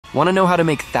Want to know how to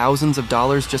make thousands of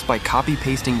dollars just by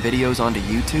copy-pasting videos onto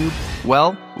YouTube?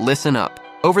 Well, listen up.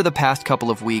 Over the past couple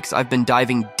of weeks, I've been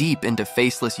diving deep into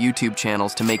faceless YouTube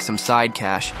channels to make some side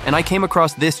cash, and I came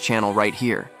across this channel right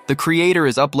here. The creator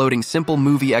is uploading simple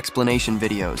movie explanation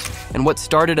videos, and what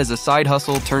started as a side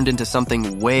hustle turned into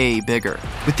something way bigger.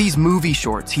 With these movie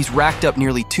shorts, he's racked up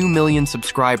nearly 2 million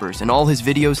subscribers, and all his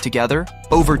videos together,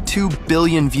 over 2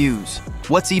 billion views.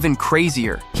 What's even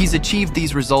crazier, he's achieved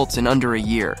these results in under a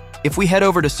year. If we head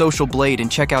over to Social Blade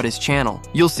and check out his channel,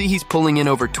 you'll see he's pulling in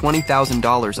over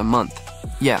 $20,000 a month.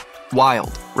 Yeah,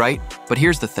 wild, right? But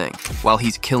here's the thing, while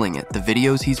he's killing it, the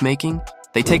videos he's making,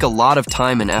 they take a lot of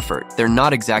time and effort. They're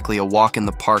not exactly a walk in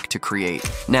the park to create.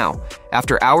 Now,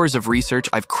 after hours of research,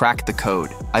 I've cracked the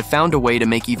code. I've found a way to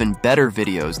make even better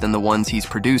videos than the ones he's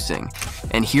producing.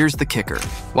 And here's the kicker.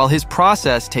 While his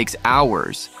process takes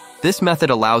hours, this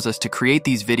method allows us to create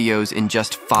these videos in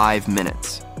just 5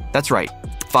 minutes. That's right,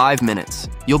 5 minutes.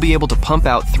 You'll be able to pump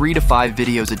out 3 to 5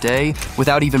 videos a day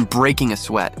without even breaking a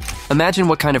sweat. Imagine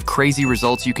what kind of crazy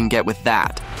results you can get with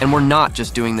that. And we're not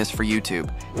just doing this for YouTube.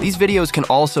 These videos can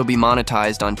also be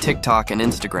monetized on TikTok and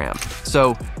Instagram.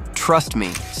 So, trust me,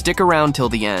 stick around till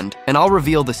the end, and I'll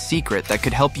reveal the secret that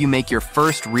could help you make your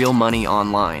first real money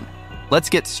online. Let's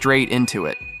get straight into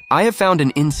it. I have found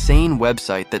an insane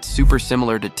website that's super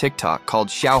similar to TikTok called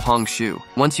𝐲𝐻𝐻𝐸.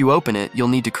 Once you open it, you'll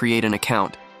need to create an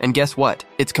account. And guess what?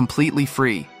 It's completely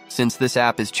free. Since this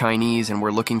app is Chinese and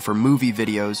we're looking for movie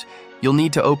videos, you'll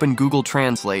need to open Google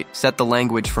Translate, set the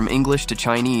language from English to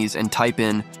Chinese, and type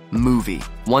in movie.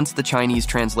 Once the Chinese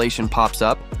translation pops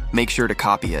up, make sure to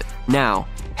copy it. Now,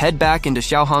 head back into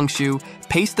𝐲𝐻𝐻𝐸,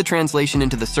 paste the translation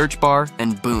into the search bar,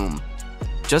 and boom.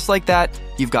 Just like that,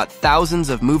 you've got thousands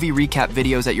of movie recap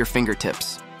videos at your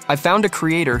fingertips. I found a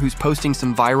creator who's posting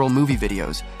some viral movie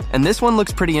videos, and this one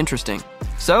looks pretty interesting.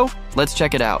 So, let's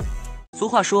check it out. 俗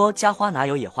话说，家花哪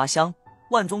有野花香，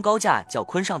万宗高价叫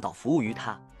坤上岛服务于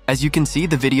他。 As you can see,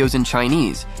 the video's in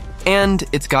Chinese, and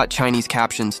it's got Chinese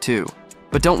captions too.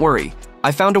 But don't worry,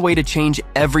 I found a way to change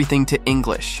everything to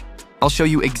English. I'll show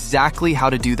you exactly how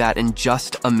to do that in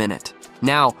just a minute.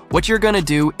 Now, what you're gonna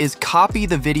do is copy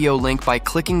the video link by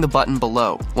clicking the button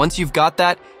below. Once you've got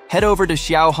that, head over to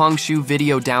𝐲𝐻𝐻𝐸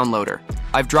Video Downloader.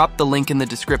 I've dropped the link in the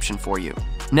description for you.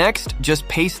 Next, just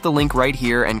paste the link right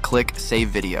here and click Save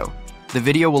Video. The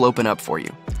video will open up for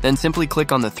you. Then simply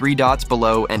click on the 3 dots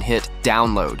below and hit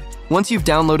Download. Once you've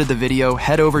downloaded the video,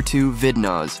 head over to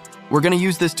Vidnoz. We're gonna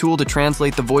use this tool to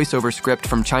translate the voiceover script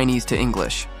from Chinese to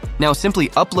English. Now simply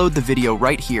upload the video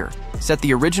right here. Set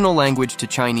the original language to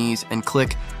Chinese and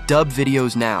click Dub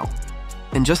Videos Now.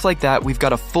 And just like that, we've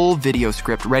got a full video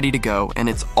script ready to go, and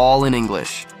it's all in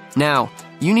English. Now,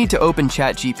 you need to open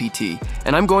ChatGPT,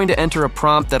 and I'm going to enter a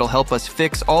prompt that'll help us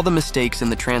fix all the mistakes in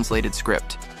the translated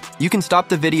script. You can stop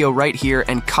the video right here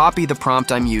and copy the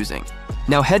prompt I'm using.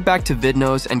 Now head back to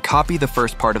Vidnoz and copy the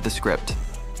first part of the script.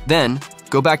 Then,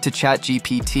 go back to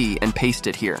ChatGPT and paste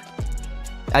it here.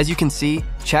 As you can see,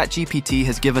 ChatGPT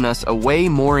has given us a way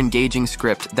more engaging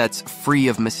script that's free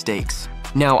of mistakes.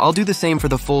 Now, I'll do the same for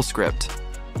the full script.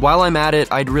 While I'm at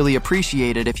it, I'd really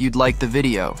appreciate it if you'd like the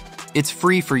video. It's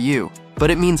free for you,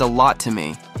 but it means a lot to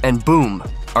me. And boom,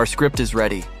 our script is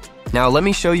ready. Now let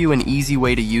me show you an easy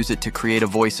way to use it to create a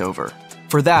voiceover.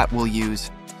 For that, we'll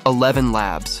use 11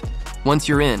 Labs. Once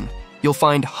you're in, you'll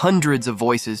find hundreds of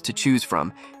voices to choose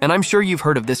from, and I'm sure you've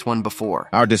heard of this one before.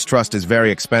 Our distrust is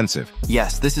very expensive.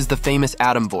 Yes, this is the famous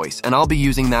Adam voice, and I'll be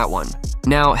using that one.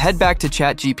 Now head back to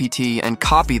ChatGPT and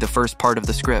copy the first part of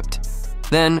the script.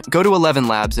 Then go to 11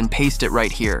 Labs and paste it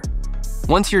right here.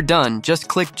 Once you're done, just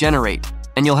click Generate,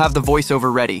 and you'll have the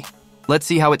voiceover ready. Let's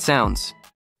see how it sounds.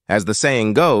 As the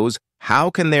saying goes, how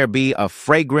can there be a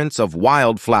fragrance of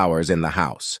wildflowers in the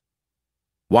house?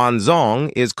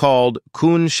 Wanzong is called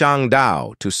Kun Shang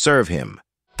Dao to serve him.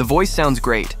 The voice sounds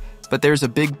great, but there's a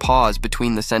big pause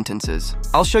between the sentences.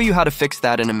 I'll show you how to fix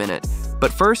that in a minute.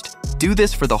 But first, do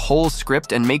this for the whole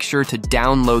script and make sure to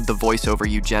download the voiceover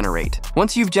you generate.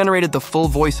 Once you've generated the full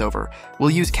voiceover,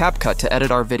 we'll use CapCut to edit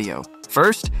our video.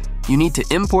 First, you need to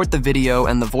import the video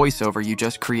and the voiceover you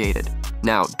just created.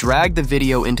 Now, drag the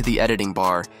video into the editing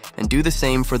bar and do the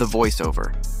same for the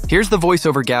voiceover. Here's the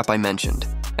voiceover gap I mentioned.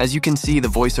 As you can see, the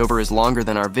voiceover is longer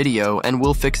than our video, and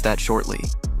we'll fix that shortly.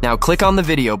 Now click on the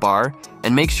video bar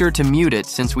and make sure to mute it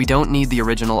since we don't need the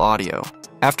original audio.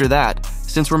 After that,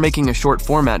 since we're making a short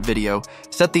format video,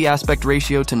 set the aspect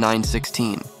ratio to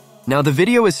 9:16. Now the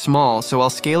video is small, so I'll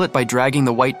scale it by dragging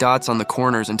the white dots on the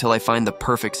corners until I find the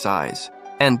perfect size.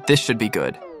 And this should be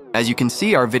good. As you can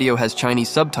see, our video has Chinese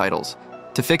subtitles.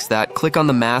 To fix that, click on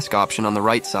the mask option on the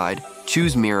right side,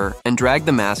 choose mirror, and drag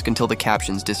the mask until the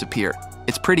captions disappear.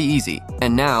 It's pretty easy,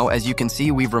 and now, as you can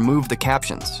see, we've removed the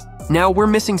captions. Now we're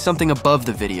missing something above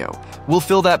the video. We'll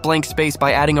fill that blank space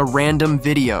by adding a random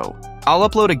video. I'll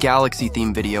upload a Galaxy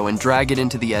theme video and drag it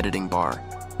into the editing bar.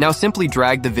 Now simply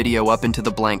drag the video up into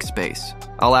the blank space.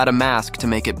 I'll add a mask to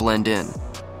make it blend in.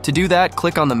 To do that,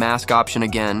 click on the mask option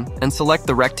again and select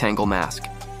the rectangle mask.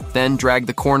 Then drag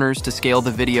the corners to scale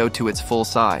the video to its full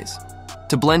size.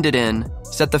 To blend it in,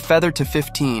 set the feather to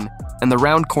 15 and the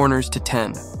round corners to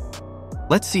 10.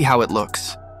 Let's see how it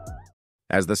looks.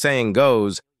 As the saying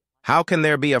goes, how can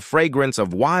there be a fragrance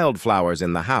of wildflowers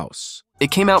in the house?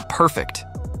 It came out perfect.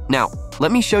 Now,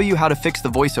 let me show you how to fix the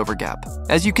voiceover gap.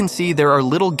 As you can see, there are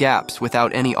little gaps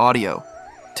without any audio.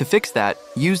 To fix that,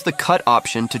 use the cut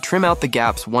option to trim out the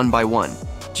gaps one by one.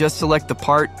 Just select the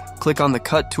part, click on the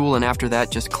cut tool, and after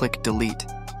that, just click delete.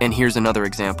 And here's another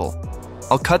example.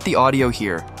 I'll cut the audio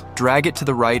here, drag it to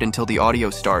the right until the audio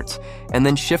starts, and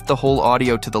then shift the whole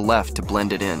audio to the left to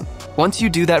blend it in. Once you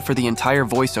do that for the entire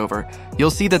voiceover,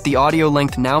 you'll see that the audio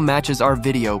length now matches our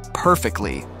video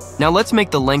perfectly. Now let's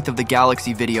make the length of the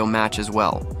Galaxy video match as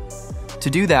well. To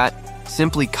do that,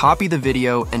 simply copy the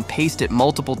video and paste it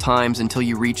multiple times until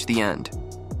you reach the end.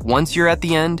 Once you're at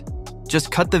the end,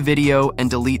 just cut the video and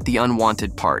delete the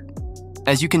unwanted part.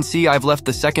 As you can see, I've left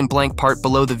the second blank part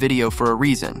below the video for a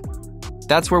reason.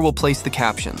 That's where we'll place the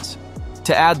captions.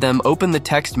 To add them, open the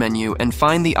text menu and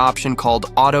find the option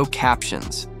called Auto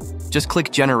Captions. Just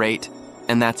click Generate,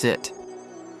 and that's it.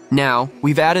 Now,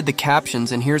 we've added the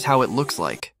captions and here's how it looks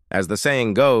like. As the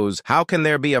saying goes, how can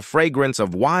there be a fragrance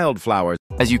of wildflowers?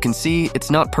 As you can see, it's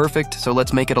not perfect, so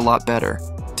let's make it a lot better.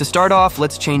 To start off,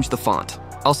 let's change the font.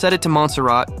 I'll set it to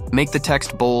Montserrat, make the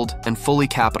text bold, and fully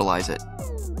capitalize it.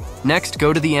 Next,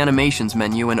 go to the Animations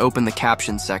menu and open the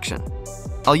Captions section.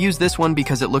 I'll use this one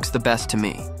because it looks the best to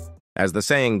me. As the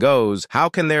saying goes, how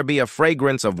can there be a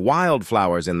fragrance of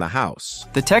wildflowers in the house?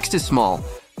 The text is small,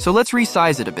 so let's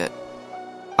resize it a bit.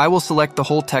 I will select the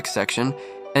whole text section,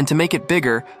 and to make it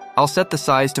bigger, I'll set the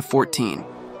size to 14.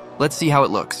 Let's see how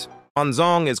it looks.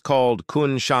 Zong is called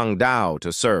𝐒𝐿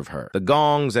to serve her. The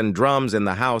gongs and drums in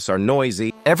the house are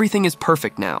noisy. Everything is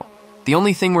perfect now. The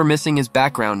only thing we're missing is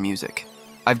background music.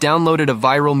 I've downloaded a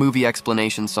viral movie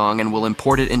explanation song and will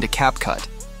import it into CapCut.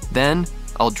 Then,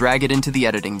 I'll drag it into the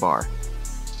editing bar.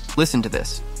 Listen to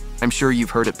this. I'm sure you've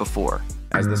heard it before.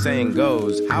 As the saying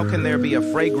goes, how can there be a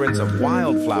fragrance of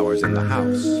wildflowers in the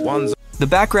house? The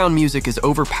background music is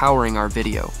overpowering our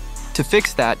video. To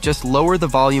fix that, just lower the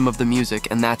volume of the music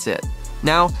and that's it.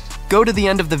 Now, go to the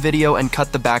end of the video and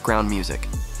cut the background music.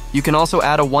 You can also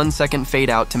add a 1-second fade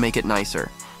out to make it nicer.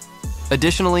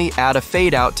 Additionally, add a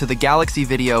fade out to the Galaxy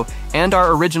video and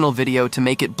our original video to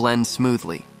make it blend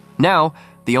smoothly. Now,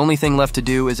 the only thing left to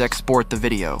do is export the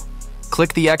video.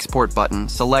 Click the export button,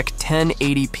 select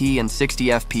 1080p and 60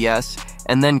 FPS,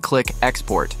 and then click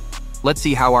export. Let's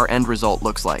see how our end result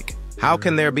looks like. How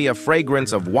can there be a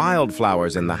fragrance of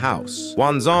wildflowers in the house?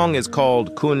 Zong is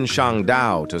called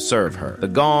𝐒𝐿 to serve her. The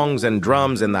gongs and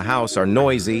drums in the house are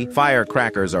noisy,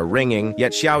 firecrackers are ringing,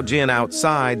 yet 𝐲𝐨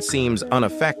outside seems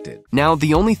unaffected. Now,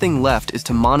 the only thing left is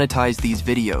to monetize these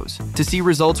videos. To see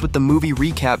results with the movie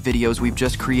recap videos we've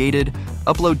just created,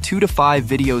 upload 2 to 5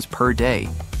 videos per day.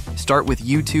 Start with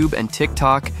YouTube and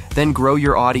TikTok, then grow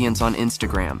your audience on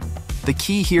Instagram. The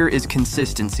key here is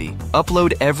consistency.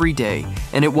 Upload every day,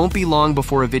 and it won't be long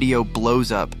before a video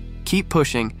blows up. Keep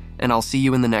pushing, and I'll see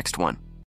you in the next one.